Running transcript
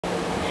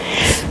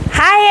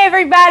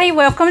everybody,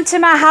 welcome to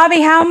my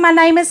hobby home. My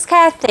name is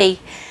Cathy.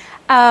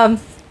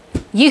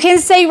 You can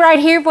see right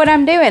here what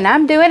I'm doing.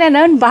 I'm doing an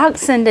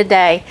unboxing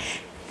today.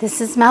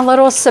 This is my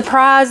little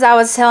surprise I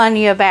was telling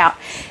you about.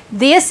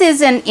 This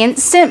is an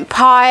Instant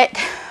Pot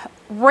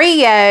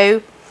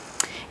Rio.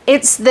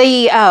 It's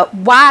the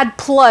wide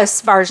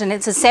plus version.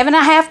 It's a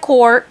 7.5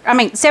 quart. I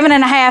mean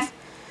 7.5.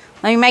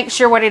 Let me make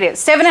sure what it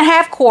is.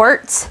 7.5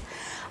 quarts.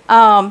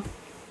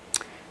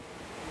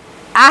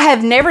 I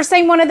have never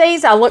seen one of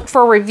these. I looked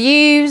for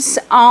reviews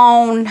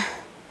on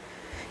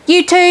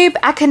YouTube.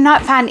 I could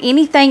not find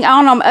anything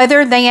on them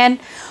other than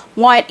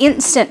what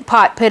Instant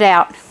Pot put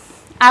out.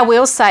 I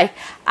will say,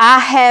 I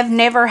have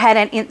never had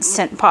an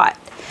Instant Pot.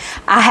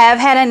 I have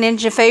had a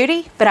Ninja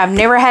Foodie, but I've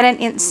never had an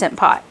Instant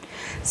Pot.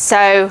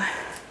 So,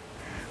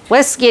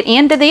 let's get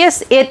into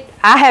this.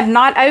 I have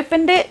not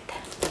opened it.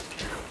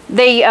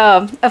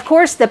 Of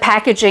course, the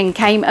packaging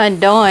came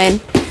undone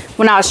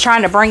when I was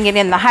trying to bring it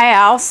in the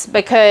house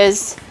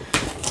because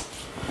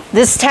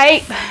this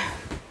tape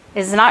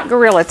is not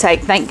Gorilla Tape,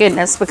 thank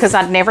goodness, because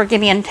I'd never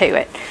get into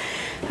it.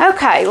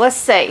 Okay, let's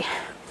see.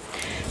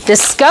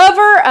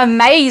 Discover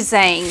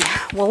Amazing.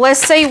 Well, let's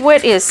see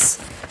what is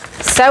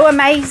so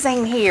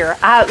amazing here.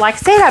 Like I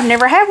said, I've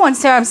never had one,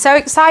 so I'm so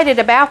excited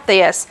about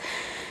this.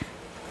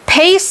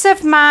 Peace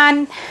of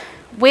mind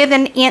with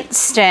an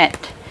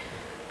instant.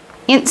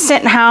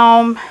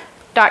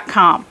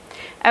 InstantHome.com.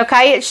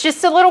 Okay, it's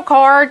just a little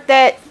card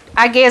that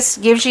I guess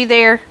gives you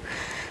their,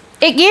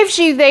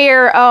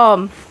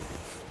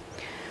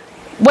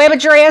 web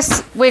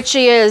address, which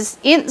is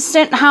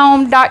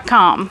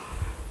InstantHome.com.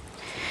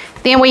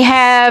 Then we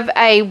have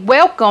a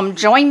welcome,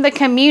 join the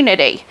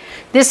community.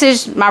 This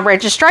is my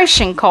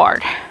registration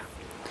card.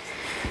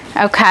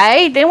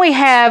 Okay, then we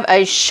have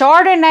a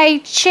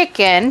Chardonnay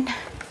chicken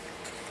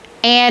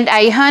and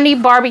a honey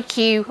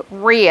barbecue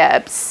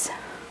ribs.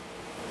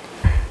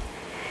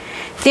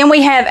 Then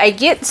we have a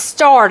Get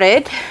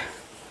Started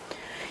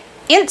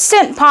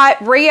Instant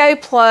Pot Rio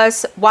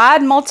Plus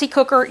Wide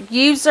Multi-Cooker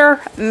User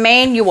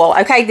Manual.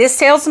 Okay, this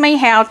tells me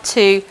how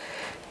to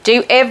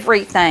do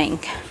everything.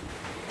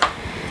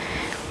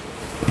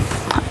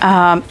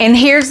 And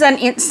here's an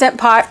Instant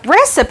Pot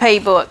recipe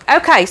book.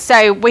 Okay,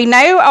 so we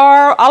know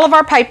all of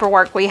our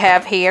paperwork we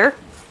have here.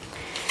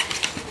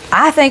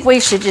 I think we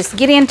should just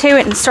get into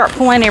it and start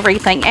pulling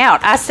everything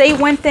out. I see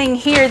one thing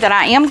here that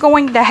I am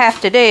going to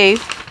have to do.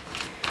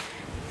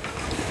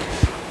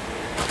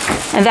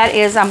 And that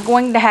is I'm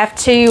going to have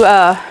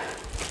to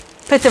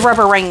put the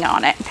rubber ring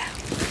on it,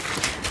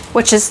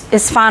 which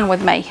is fine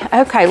with me.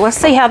 Okay, let's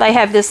see how they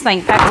have this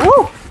thing packed.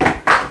 Woo!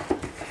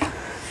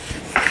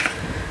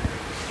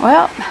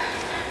 Well,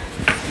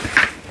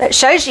 that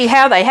shows you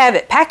how they have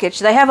it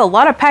packaged. They have a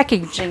lot of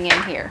packaging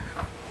in here.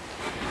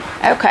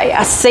 Okay,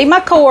 I see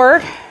my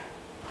cord.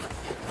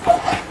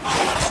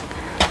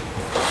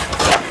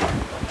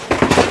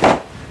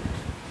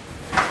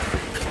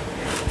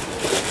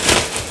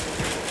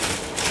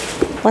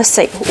 Let's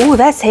see. Ooh,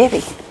 that's heavy.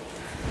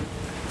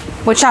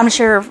 Which I'm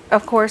sure,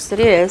 of course,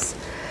 it is.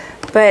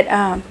 But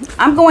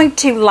I'm going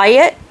to lay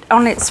it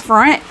on its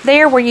front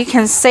there where you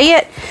can see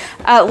it.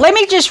 Let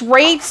me just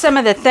read some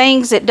of the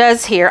things it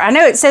does here. I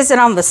know it says it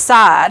on the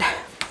side.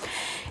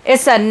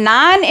 It's a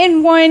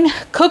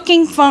 9-in-1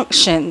 cooking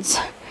functions.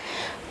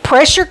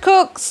 Pressure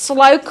cook,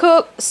 slow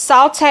cook,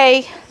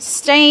 saute,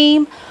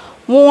 steam,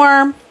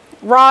 warm,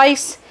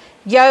 rice,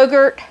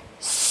 yogurt,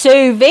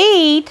 sous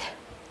vide,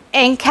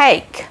 and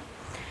cake.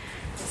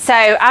 So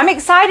I'm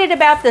excited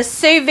about the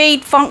sous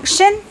vide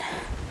function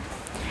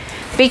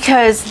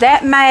because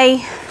that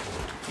may,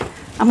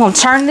 I'm going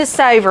to turn this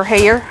over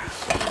here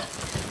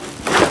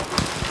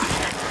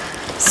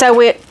so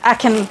I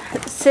can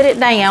sit it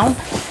down,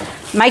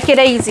 make it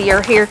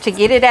easier here to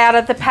get it out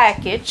of the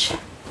package.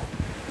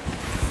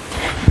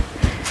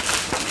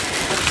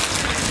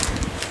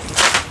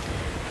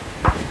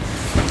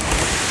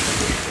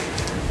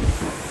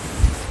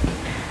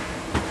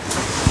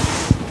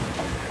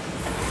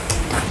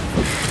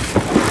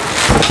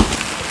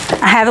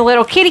 I have a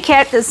little kitty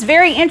cat that's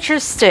very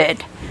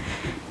interested.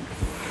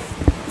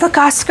 Look,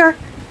 Oscar,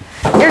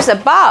 there's a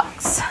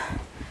box.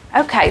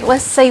 Okay,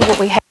 let's see what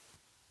we have.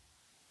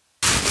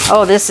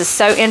 Oh, this is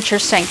so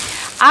interesting.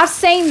 I've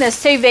seen the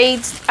sous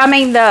vides,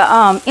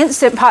 the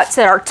Instant Pots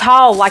that are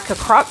tall like a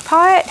crock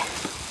pot.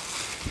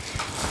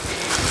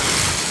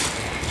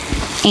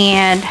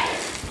 And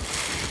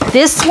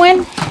this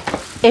one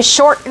is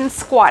short and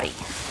squatty.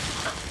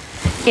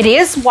 It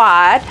is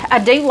wide. I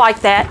do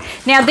like that.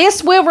 Now,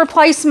 this will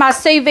replace my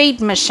sous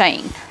vide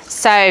machine.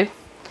 So,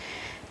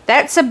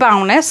 that's a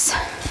bonus.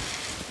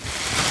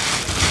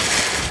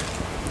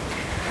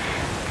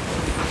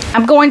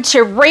 I'm going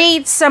to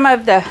read some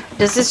of the...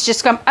 Does this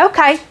just come...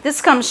 Okay,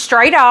 this comes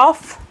straight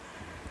off.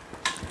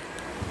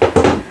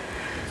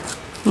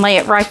 Lay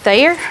it right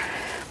there.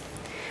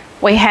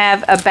 We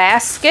have a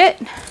basket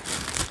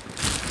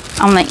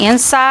on the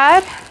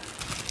inside.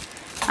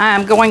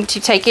 I'm going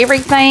to take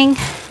everything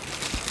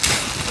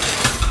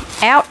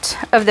out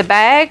of the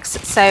bags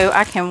so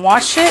I can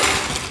wash it.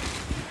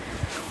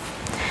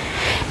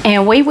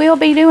 And we will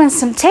be doing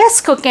some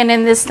test cooking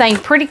in this thing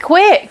pretty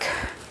quick.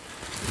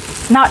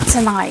 Not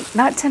tonight.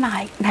 Not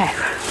tonight. No.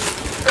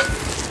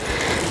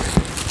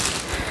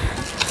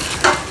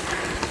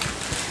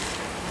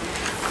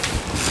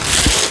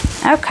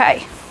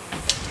 Okay.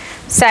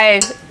 So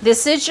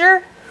this is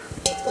your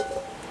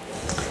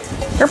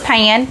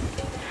pan.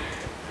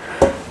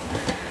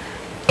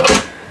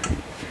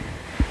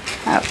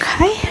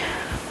 Okay.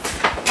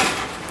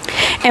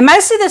 And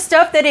most of the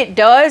stuff that it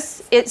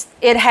does,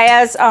 it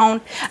has on,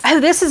 oh,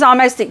 this is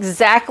almost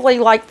exactly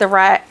like the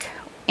rack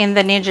in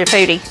the Ninja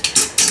Foodie,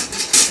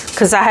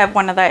 because I have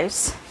one of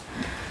those.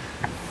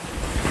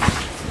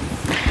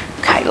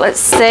 Okay, let's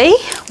see.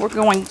 We're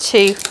going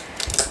to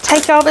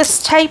take all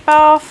this tape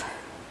off.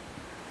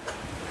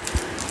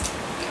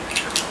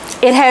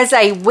 It has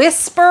a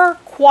whisper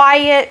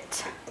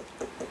quiet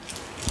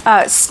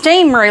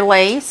steam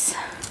release.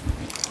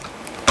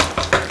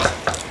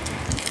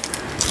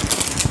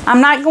 I'm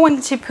not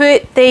going to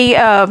put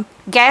the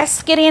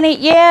gasket in it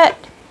yet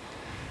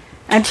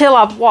until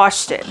I've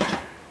washed it.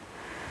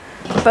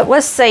 But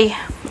let's see.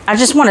 I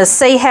just want to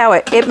see how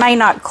it may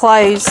not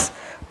close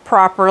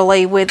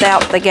properly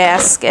without the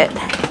gasket.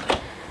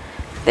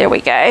 There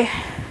we go.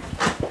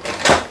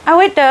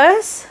 Oh, it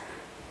does.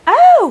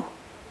 Oh,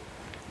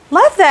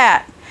 love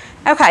that.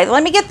 Okay,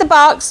 let me get the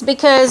box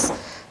because,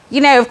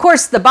 you know, of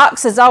course, the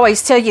boxes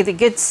always tell you the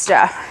good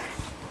stuff.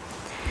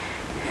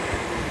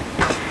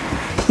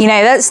 You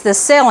know, that's the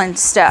selling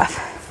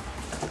stuff.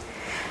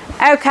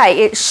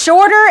 Okay, it's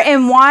shorter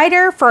and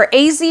wider for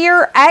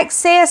easier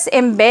access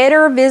and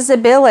better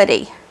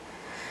visibility.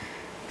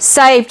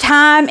 Save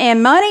time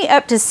and money,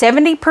 up to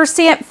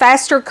 70%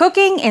 faster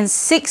cooking and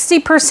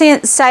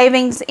 60%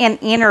 savings in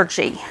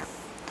energy.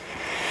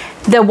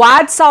 The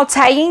wide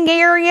sauteing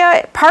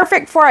area,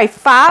 perfect for a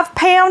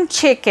 5-pound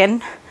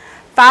chicken,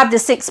 5 to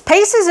 6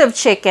 pieces of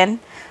chicken,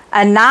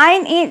 a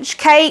 9-inch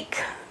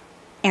cake,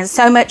 and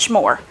so much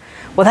more.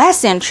 Well,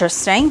 that's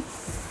interesting.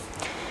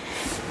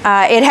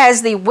 It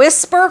has the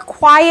whisper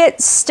quiet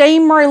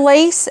steam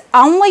release,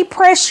 only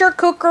pressure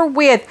cooker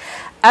with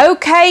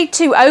OK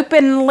to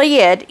open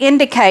lid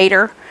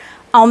indicator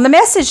on the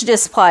message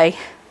display.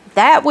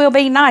 That will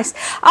be nice.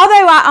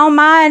 Although on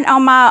mine,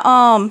 on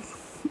my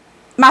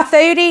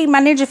Foodie, my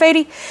Ninja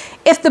Foodie,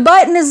 if the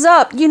button is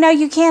up, you know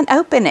you can't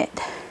open it.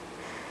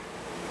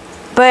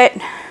 But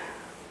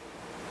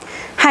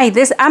hey,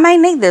 I may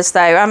need this though.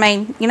 I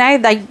mean, you know,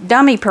 they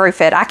dummy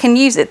proof it. I can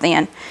use it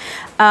then.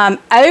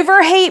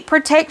 Overheat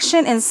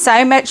protection and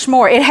so much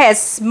more. It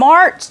has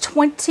smart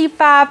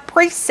 25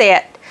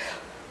 preset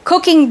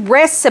cooking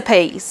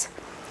recipes.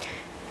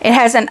 It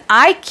has an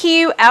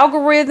IQ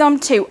algorithm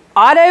to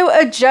auto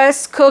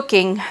adjust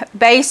cooking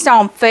based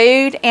on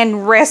food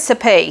and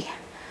recipe.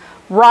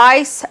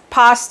 Rice,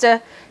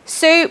 pasta,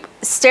 soup,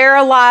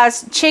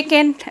 sterilized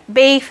chicken,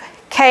 beef,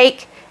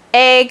 cake,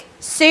 egg,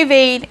 sous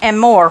vide, and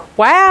more.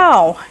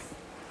 Wow.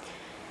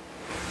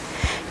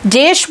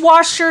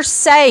 Dishwasher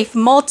safe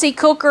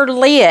multi-cooker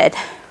lid.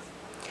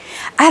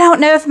 I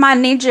don't know if my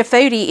Ninja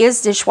Foodie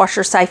is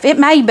dishwasher safe. It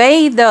may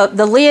be, the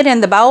lid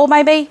in the bowl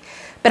may be,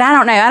 but I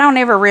don't know. I don't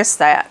ever risk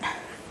that.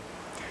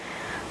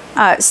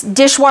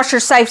 Dishwasher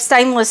safe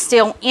stainless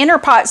steel inner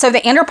pot. So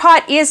the inner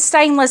pot is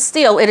stainless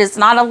steel. It is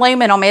not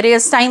aluminum. It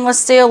is stainless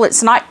steel.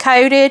 It's not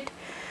coated.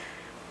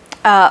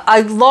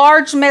 A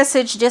large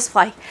message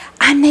display.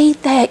 I need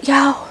that,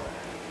 y'all.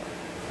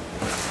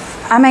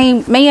 I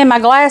mean, me and my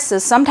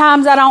glasses.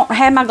 Sometimes I don't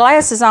have my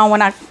glasses on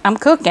when I'm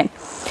cooking.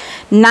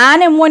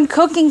 9-in-1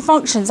 cooking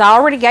functions. I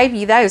already gave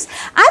you those.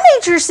 I'm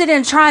interested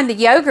in trying the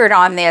yogurt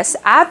on this.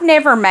 I've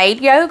never made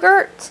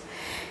yogurt.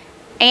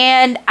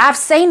 And I've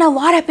seen a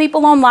lot of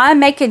people online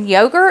making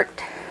yogurt.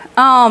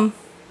 That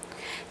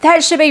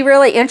should be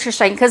really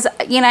interesting because,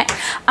 you know,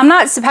 I'm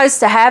not supposed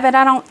to have it,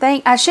 I don't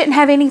think. I shouldn't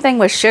have anything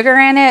with sugar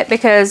in it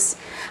because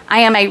I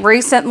am a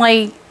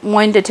recently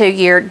 1 to 2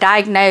 year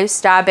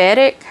diagnosed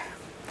diabetic.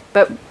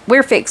 But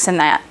we're fixing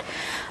that.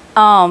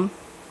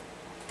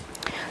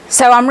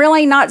 So I'm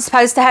really not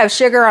supposed to have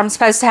sugar. I'm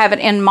supposed to have it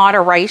in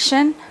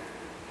moderation.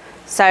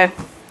 So,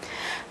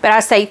 but I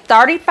say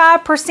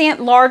 35%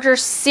 larger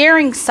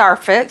searing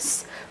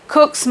surface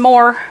cooks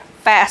more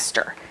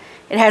faster.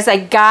 It has a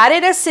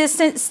guided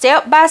assistant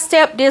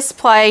step-by-step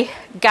display,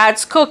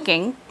 guides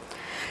cooking.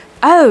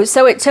 Oh,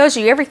 so it tells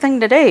you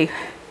everything to do.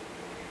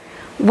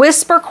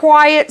 Whisper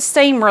quiet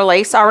steam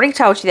release, I already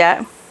told you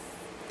that.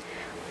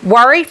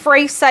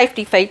 Worry-free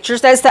safety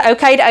features, that's the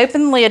OK to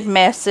open lid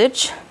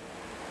message.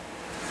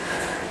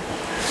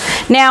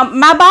 Now,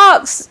 my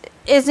box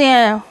is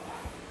in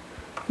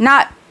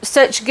not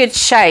such good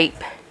shape.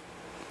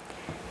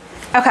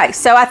 Okay,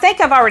 so I think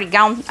I've already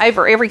gone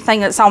over everything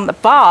that's on the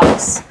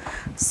box.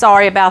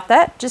 Sorry about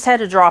that, just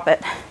had to drop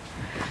it.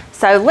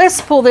 So let's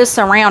pull this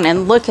around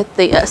and look at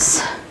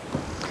this.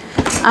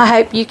 I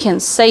hope you can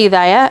see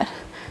that.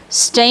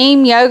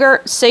 Steam,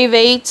 yogurt, sous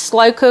vide,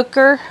 slow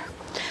cooker.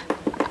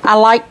 I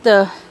like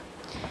the,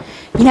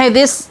 you know,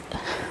 this,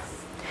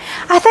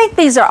 I think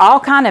these are all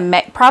kind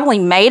of probably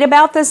made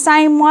about the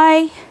same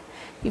way.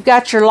 You've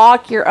got your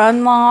lock, your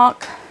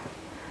unlock.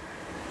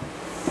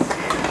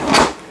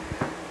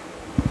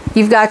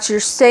 You've got your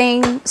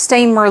steam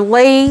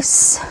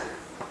release,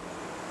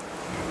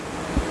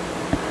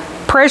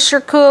 pressure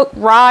cook,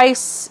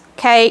 rice,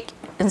 cake,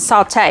 and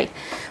saute.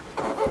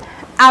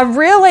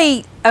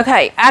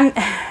 Okay,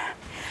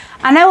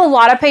 I know a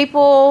lot of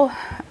people,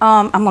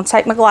 I'm going to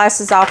take my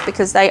glasses off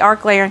because they are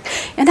glaring,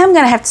 and I'm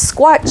going to have to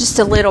squat just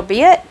a little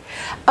bit.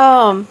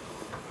 I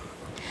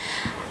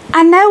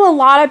know a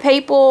lot of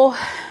people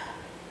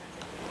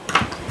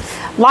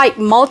like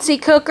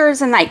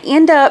multi-cookers, and they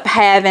end up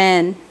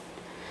having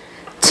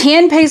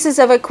 10 pieces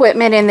of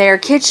equipment in their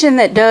kitchen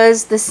that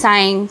does the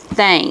same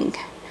thing.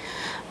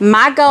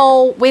 My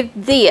goal with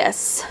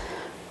this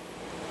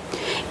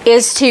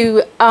is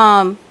to,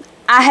 I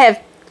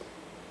have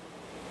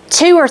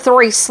 2 or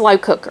 3 slow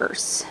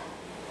cookers.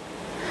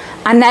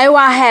 I know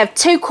I have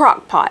 2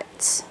 crock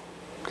pots.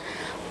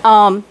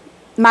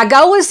 My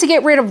goal is to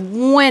get rid of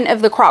one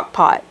of the crock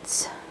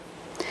pots,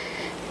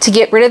 to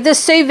get rid of the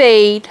sous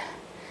vide,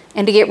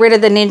 and to get rid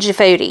of the Ninja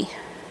Foodie.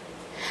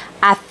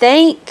 I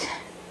think,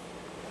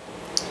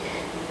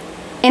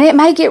 and it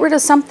may get rid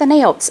of something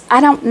else.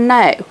 I don't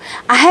know.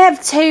 I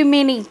have too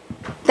many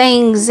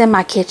things in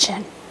my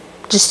kitchen.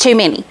 Just too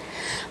many.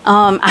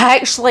 I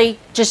actually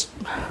just,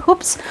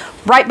 whoops,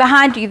 right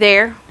behind you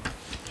there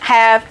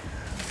have,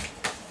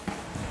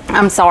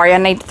 I'm sorry, I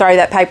need to throw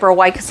that paper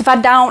away, because if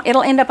I don't,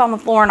 it'll end up on the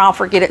floor and I'll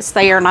forget it's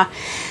there, and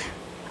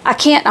I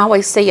can't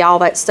always see all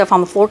that stuff on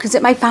the floor because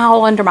it may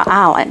fall under my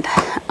island.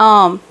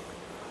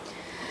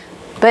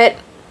 But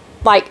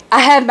like, I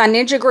have my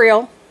Ninja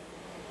grill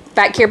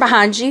back here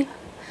behind you.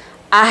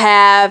 I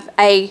have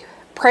a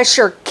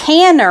pressure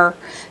canner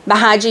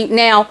behind you.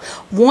 Now,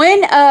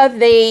 one of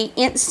the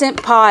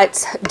Instant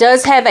Pots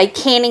does have a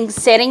canning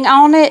setting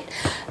on it,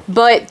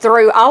 but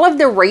through all of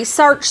the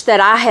research that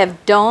I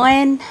have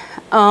done,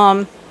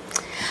 I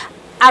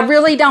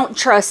really don't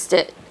trust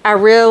it. I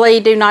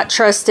really do not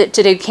trust it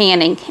to do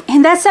canning,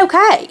 and that's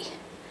okay,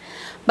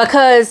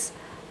 because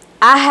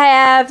I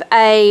have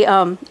a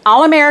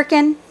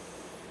All-American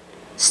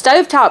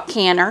stovetop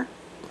canner.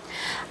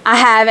 I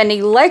have an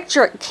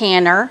electric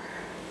canner.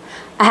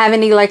 I have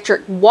an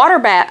electric water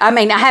bath. I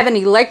have an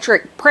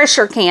electric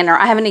pressure canner.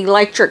 I have an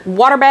electric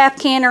water bath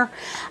canner.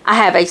 I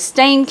have a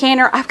steam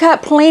canner. I've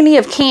got plenty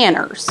of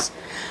canners.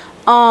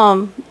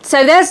 So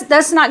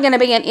that's not going to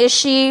be an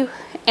issue.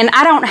 And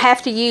I don't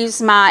have to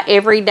use my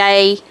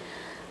everyday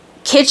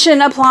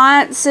kitchen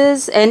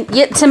appliances. And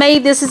yet, to me,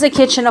 this is a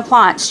kitchen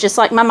appliance. Just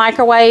like my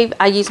microwave.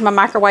 I use my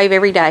microwave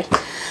every day.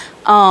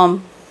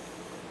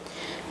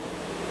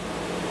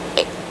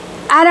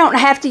 I don't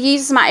have to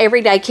use my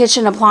everyday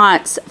kitchen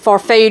appliance for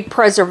food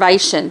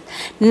preservation.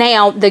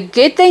 Now, the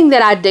good thing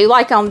that I do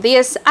like on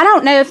this, I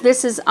don't know if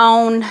this is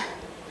on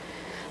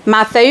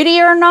my Foodie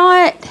or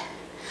not,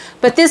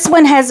 but this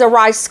one has a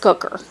rice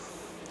cooker.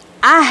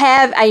 I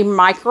have a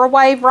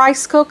microwave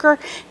rice cooker.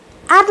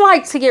 I'd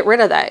like to get rid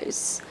of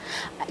those,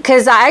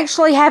 because I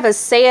actually have a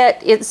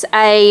set. It's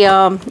a,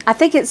 I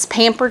think it's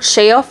Pampered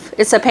Chef.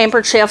 It's a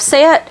Pampered Chef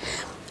set.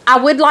 I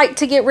would like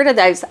to get rid of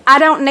those. I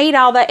don't need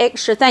all the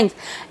extra things.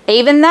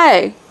 Even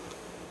though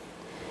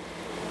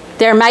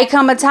there may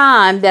come a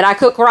time that I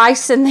cook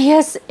rice in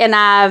this, and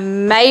I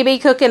may be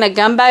cooking a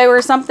gumbo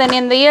or something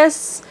in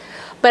this,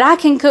 but I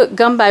can cook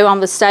gumbo on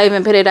the stove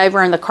and put it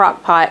over in the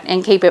crock pot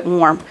and keep it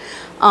warm.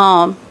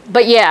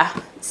 But yeah,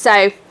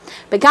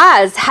 but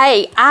guys,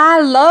 hey,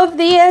 I love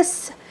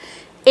this.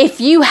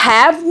 If you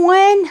have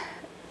one,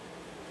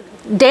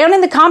 down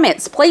in the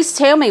comments, please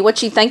tell me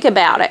what you think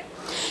about it.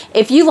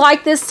 If you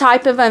like this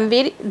type of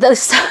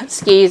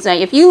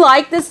if you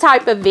like this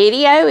type of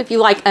video, if you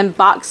like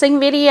unboxing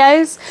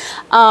videos,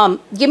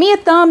 give me a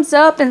thumbs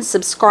up and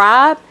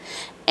subscribe,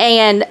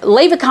 and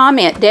leave a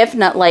comment,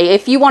 definitely.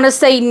 If you want to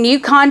see new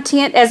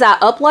content as I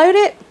upload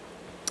it,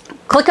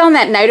 click on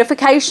that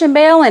notification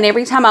bell, and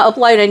every time I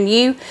upload a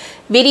new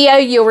video,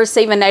 you'll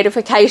receive a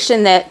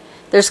notification that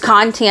there's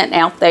content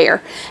out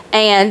there.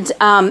 And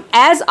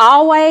as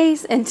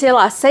always, until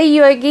I see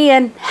you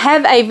again,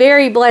 have a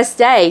very blessed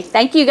day.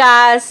 Thank you,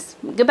 guys.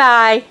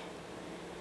 Goodbye.